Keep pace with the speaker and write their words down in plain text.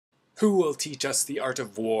Who will teach us the art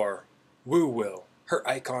of war? Wu will. Her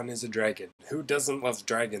icon is a dragon. Who doesn't love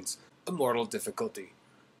dragons? Immortal difficulty.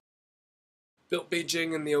 Built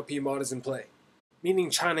Beijing and the OP mod is in play. Meaning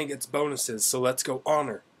China gets bonuses, so let's go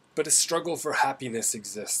honor. But a struggle for happiness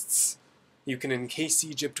exists. You can encase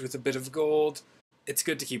Egypt with a bit of gold. It's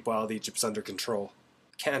good to keep wild Egypt's under control.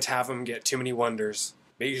 Can't have them get too many wonders.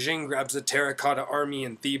 Beijing grabs a terracotta army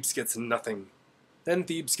and Thebes gets nothing. Then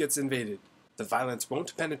Thebes gets invaded. The violence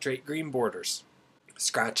won't penetrate green borders.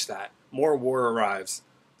 Scratch that. More war arrives.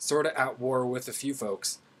 Sorta at war with a few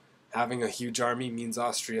folks. Having a huge army means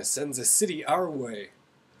Austria sends a city our way.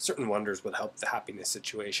 Certain wonders will help the happiness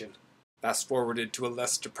situation. Fast forwarded to a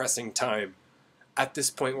less depressing time. At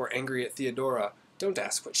this point we're angry at Theodora. Don't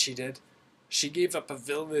ask what she did. She gave up a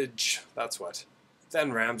village, that's what.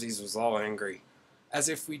 Then Ramses was all angry. As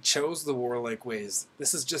if we chose the warlike ways.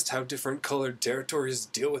 This is just how different colored territories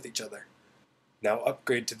deal with each other. Now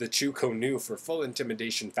upgrade to the Chuko Nu for full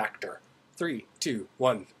intimidation factor. 3, 2,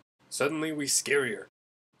 1. Suddenly we scarier.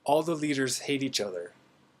 All the leaders hate each other.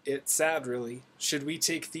 It's sad, really. Should we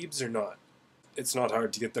take Thebes or not? It's not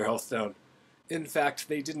hard to get their health down. In fact,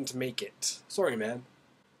 they didn't make it. Sorry, man.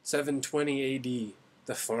 720 AD.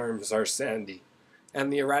 The farms are sandy.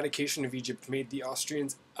 And the eradication of Egypt made the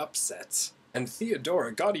Austrians upset. And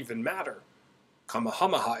Theodora got even madder.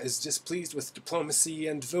 Kamehameha is displeased with diplomacy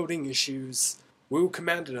and voting issues. Wu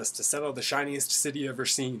commanded us to settle the shiniest city ever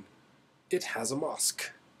seen. It has a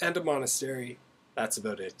mosque. And a monastery. That's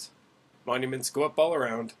about it. Monuments go up all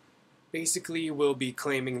around. Basically, we'll be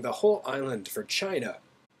claiming the whole island for China.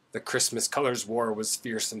 The Christmas Colors War was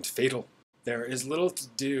fierce and fatal. There is little to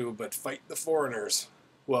do but fight the foreigners.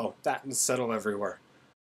 Well, that and settle everywhere.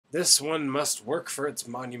 This one must work for its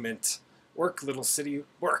monument. Work, little city,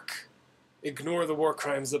 work. Ignore the war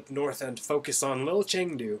crimes up north and focus on Lil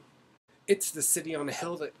Chengdu. It's the city on a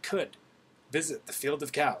hill that could. Visit the Field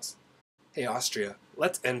of Cows. Hey Austria,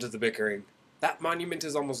 let's end the bickering. That monument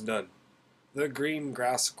is almost done. The green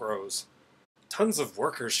grass grows. Tons of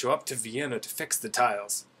workers show up to Vienna to fix the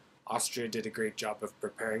tiles. Austria did a great job of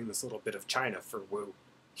preparing this little bit of China for Wu.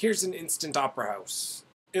 Here's an instant opera house.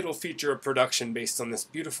 It'll feature a production based on this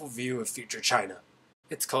beautiful view of future China.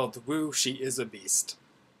 It's called Wu, She Is a Beast.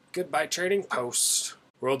 Goodbye Trading Post.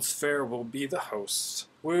 World's Fair will be the host.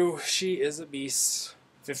 Wu, She Is a Beast.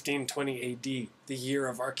 1520 AD, the year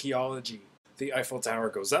of archaeology. The Eiffel Tower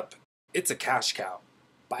goes up. It's a cash cow.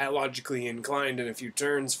 Biologically inclined in a few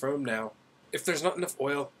turns from now. If there's not enough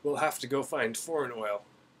oil, we'll have to go find foreign oil.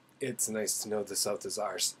 It's nice to know the South is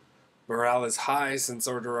ours. Morale is high since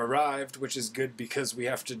order arrived, which is good because we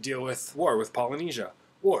have to deal with war with Polynesia,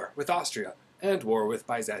 war with Austria, and war with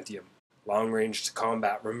Byzantium. Long-ranged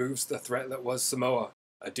combat removes the threat that was Samoa.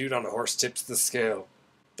 A dude on a horse tips the scale.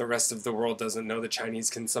 The rest of the world doesn't know the Chinese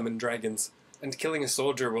can summon dragons, and killing a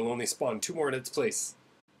soldier will only spawn 2 more in its place.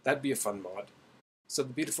 That'd be a fun mod. So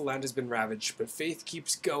the beautiful land has been ravaged, but faith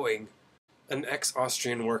keeps going. An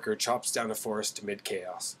ex-Austrian worker chops down a forest amid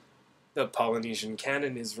chaos. The Polynesian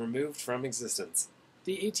cannon is removed from existence.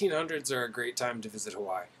 The 1800s are a great time to visit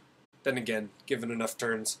Hawaii. Then again, given enough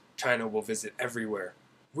turns, China will visit everywhere.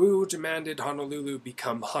 Wu demanded Honolulu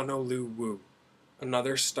become Honolulu,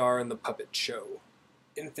 another star in the puppet show.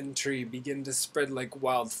 Infantry begin to spread like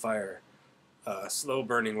wildfire. A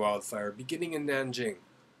slow-burning wildfire beginning in Nanjing.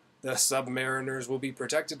 The submariners will be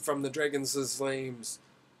protected from the dragons' flames,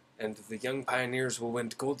 and the young pioneers will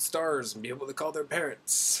win gold stars and be able to call their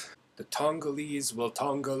parents. The Tongolese will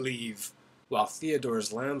Tonga leave, while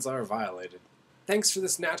Theodore's lands are violated. Thanks for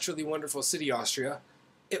this naturally wonderful city, Austria.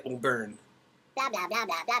 It will burn. Blah blah blah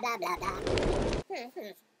blah blah blah blah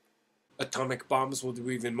blah. Atomic bombs will do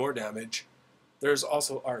even more damage. There's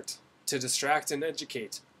also art, to distract and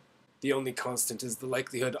educate. The only constant is the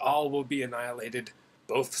likelihood all will be annihilated.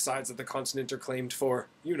 Both sides of the continent are claimed for,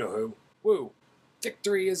 you-know-who, Wu.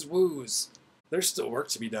 Victory is Wu's. There's still work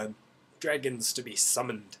to be done. Dragons to be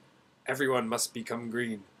summoned. Everyone must become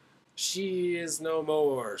green. She is no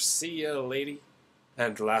more. See ya, lady.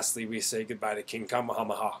 And lastly, we say goodbye to King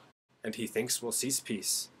Kamehameha. And he thinks we'll cease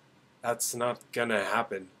peace. That's not gonna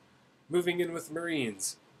happen. Moving in with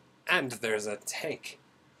Marines. And there's a tank.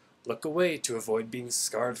 Look away to avoid being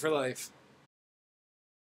scarred for life.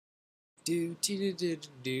 Do do do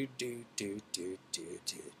do do do do do do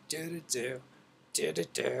do do do do do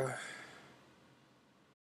do.